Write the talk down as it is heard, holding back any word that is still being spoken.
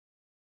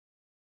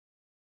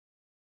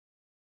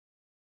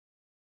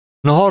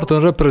Në hartën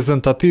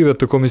reprezentative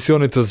të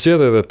Komisionit të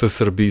Zgjedhjeve të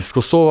Serbisë,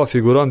 Kosova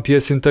figuron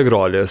pjesë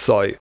integrale e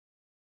saj.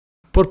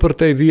 Por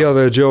përtej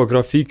vijave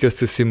gjeografike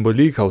si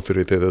simbolik,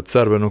 autoritetet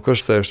serbe nuk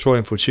është se e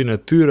shohin fuqinë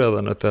e tyre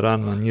edhe në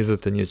terren në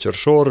 21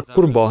 qershor,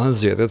 kur mbahen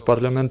zgjedhjet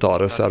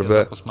parlamentare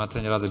serbe.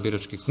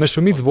 Me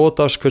shumicë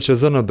votash,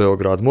 KQZ në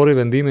Beograd mori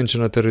vendimin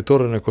që në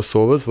territorin e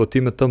Kosovës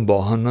votimet të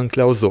mbahen nën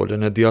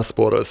klauzolën e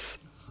diasporës.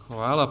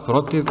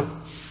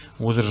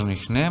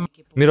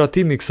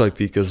 Miratimi i kësaj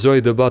pike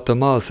zgjoi debat të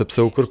madh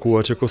sepse u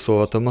kërkua që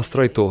Kosova të mos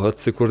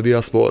trajtohet sikur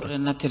diasporë.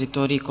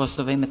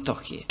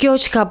 Kjo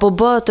çka po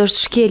bëhet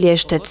është shkelje e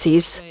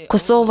shtetësisë.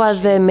 Kosova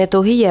dhe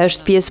Metohia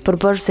është pjesë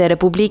përbërëse e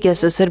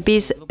Republikës së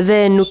Serbisë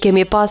dhe nuk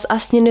kemi pas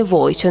asnjë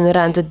nevojë që në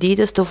rand të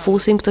ditës të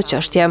fusim këtë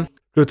çështje.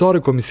 Kryetari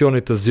i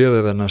Komisionit të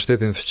Zgjedhjeve në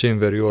shtetin fqin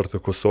verior të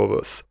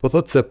Kosovës po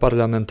thotë se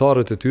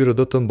parlamentarët e tyre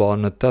do të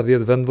mbahen në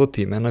 80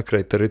 vendvotime në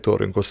krejt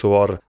territorin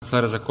kosovar.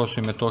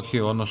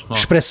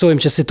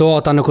 Shpresojmë që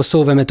situata në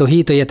Kosovë e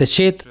Metohi të jetë e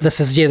qetë dhe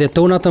se zgjedhjet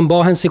tona të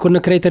mbahen sikur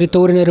në krejt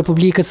territorin e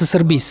Republikës së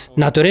Serbisë.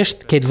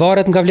 Natyrisht, këtë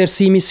varet nga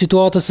vlerësimi i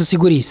situatës së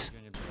sigurisë.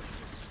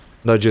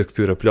 Ndaj gjithë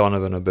këtyre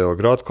planeve në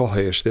Beograd ka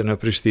heshtje në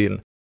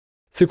Prishtinë.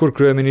 Sikur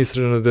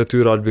kryeministri në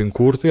detyrë Albin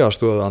Kurti,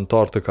 ashtu edhe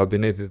antar të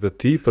kabinetit të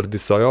tij për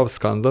disa javë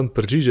s'kan dhënë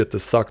përgjigje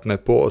të saktë me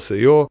po ose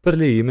jo për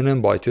lejimin e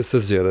mbajtjes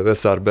së zgjedhjeve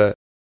serbe.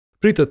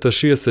 Pritet të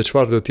shihet se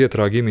çfarë do të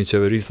jetë reagimi i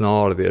qeverisë në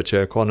ardhje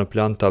që e ka në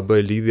plan ta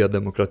bëjë lidhja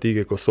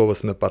demokratike e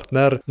Kosovës me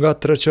partner nga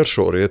 3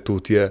 qershori e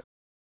tutje.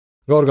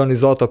 Nga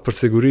Organizata për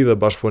Siguri dhe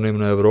Bashkëpunim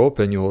në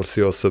Evropë, e njohur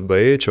si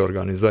OSBE, që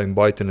organizoi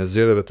mbajtjen e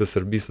zgjedhjeve të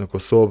Serbisë në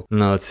Kosovë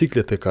në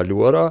ciklet e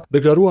kaluara,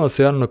 deklaruan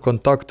se janë në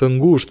kontakt të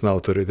ngushtë me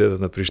autoritetet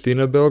në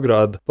Prishtinë e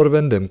Beograd, por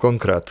vendim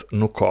konkret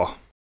nuk ka.